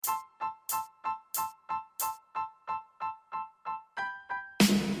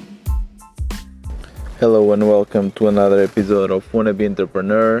Hello and welcome to another episode of Wannabe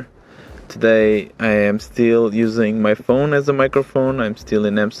Entrepreneur. Today I am still using my phone as a microphone. I'm still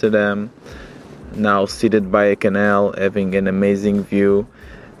in Amsterdam, now seated by a canal, having an amazing view,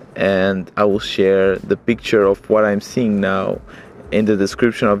 and I will share the picture of what I'm seeing now in the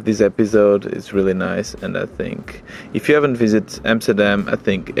description of this episode. It's really nice, and I think if you haven't visited Amsterdam, I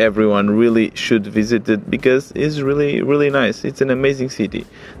think everyone really should visit it because it's really, really nice. It's an amazing city.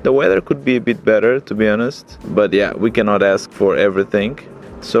 The weather could be a bit better, to be honest, but yeah, we cannot ask for everything.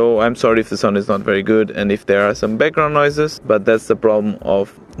 So I'm sorry if the sound is not very good and if there are some background noises, but that's the problem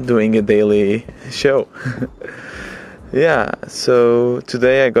of doing a daily show. Yeah, so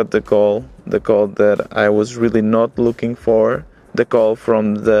today I got the call that I was really not looking for. The call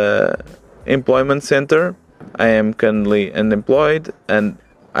from the employment center. I am currently unemployed and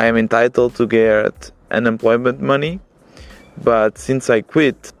I am entitled to get unemployment money. But since I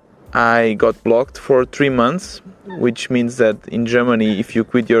quit, I got blocked for 3 months, which means that in Germany, if you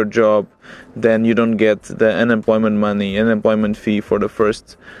quit your job, then you don't get the unemployment fee for the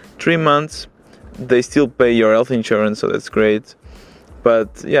first 3 months. They still pay your health insurance, so that's great.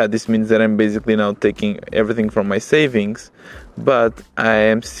 But yeah, this means that I'm basically now taking everything from my savings, but I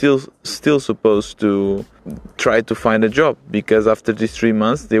am still supposed to try to find a job, because after these 3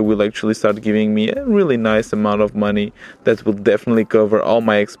 months they will actually start giving me a really nice amount of money that will definitely cover all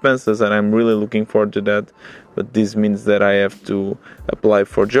my expenses, and I'm really looking forward to that. But this means that I have to apply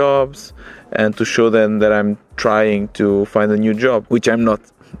for jobs and to show them that I'm trying to find a new job, which I'm not.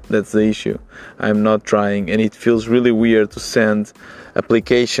 That's the issue. I'm not trying, and it feels really weird to send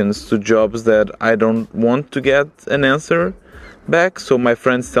applications to jobs that I don't want to get an answer back. So my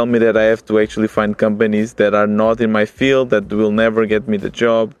friends tell me that I have to actually find companies that are not in my field, that will never get me the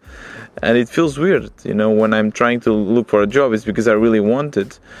job. And it feels weird, when I'm trying to look for a job, it's because I really want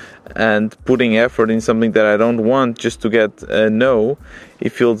it. And putting effort in something that I don't want just to get a no,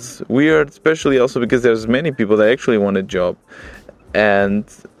 it feels weird, especially also because there's many people that actually want a job and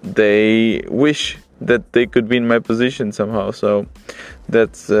they wish that they could be in my position somehow. So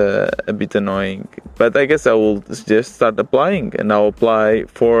that's a bit annoying. But I guess I will just start applying, and I'll apply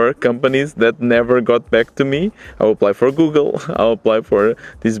for companies that never got back to me. I'll apply for Google. I'll apply for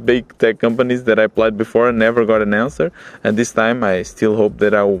these big tech companies that I applied before and never got an answer. And this time I still hope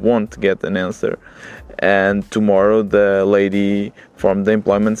that I won't get an answer. And tomorrow the lady from the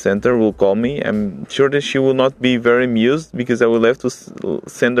employment center will call me. I'm sure that she will not be very amused because I will have to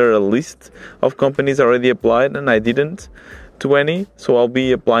send her a list of companies already applied, and I didn't to any. So I'll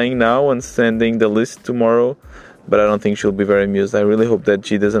be applying now and sending the list tomorrow, but I don't think she'll be very amused. I really hope that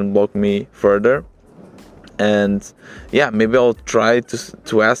she doesn't block me further. And yeah, maybe I'll try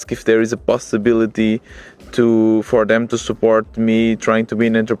to ask if there is a possibility for them to support me trying to be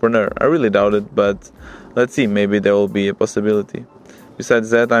an entrepreneur. I really doubt it, but let's see, maybe there will be a possibility. Besides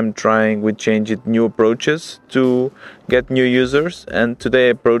that, I'm trying with Change.it new approaches to get new users, and today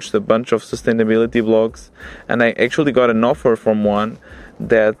I approached a bunch of sustainability blogs, and I actually got an offer from one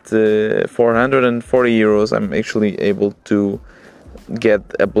that for 140 euros I'm actually able to get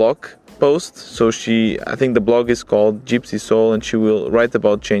a blog post. So I think the blog is called Gypsy Soul, and she will write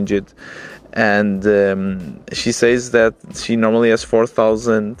about Change.it. And she says that she normally has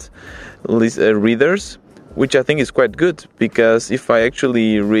 4,000 readers, which I think is quite good, because if I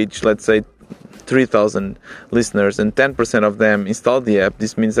actually reach, let's say, 3,000 listeners and 10% of them install the app,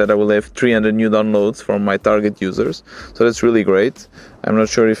 this means that I will have 300 new downloads from my target users. So that's really great. I'm not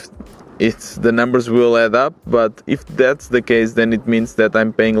sure if the numbers will add up, but if that's the case, then it means that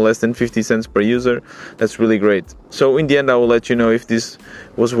I'm paying less than 50 cents per user. That's really great. So in the end, I will let you know if this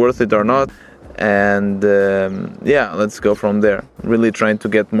was worth it or not. And yeah, let's go from there. Really trying to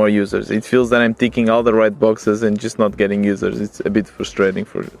get more users. It feels that I'm ticking all the right boxes and just not getting users. It's a bit frustrating,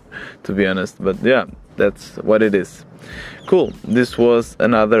 to be honest. But yeah, that's what it is. Cool. This was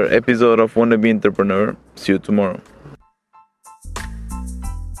another episode of Wannabe Entrepreneur. See you tomorrow.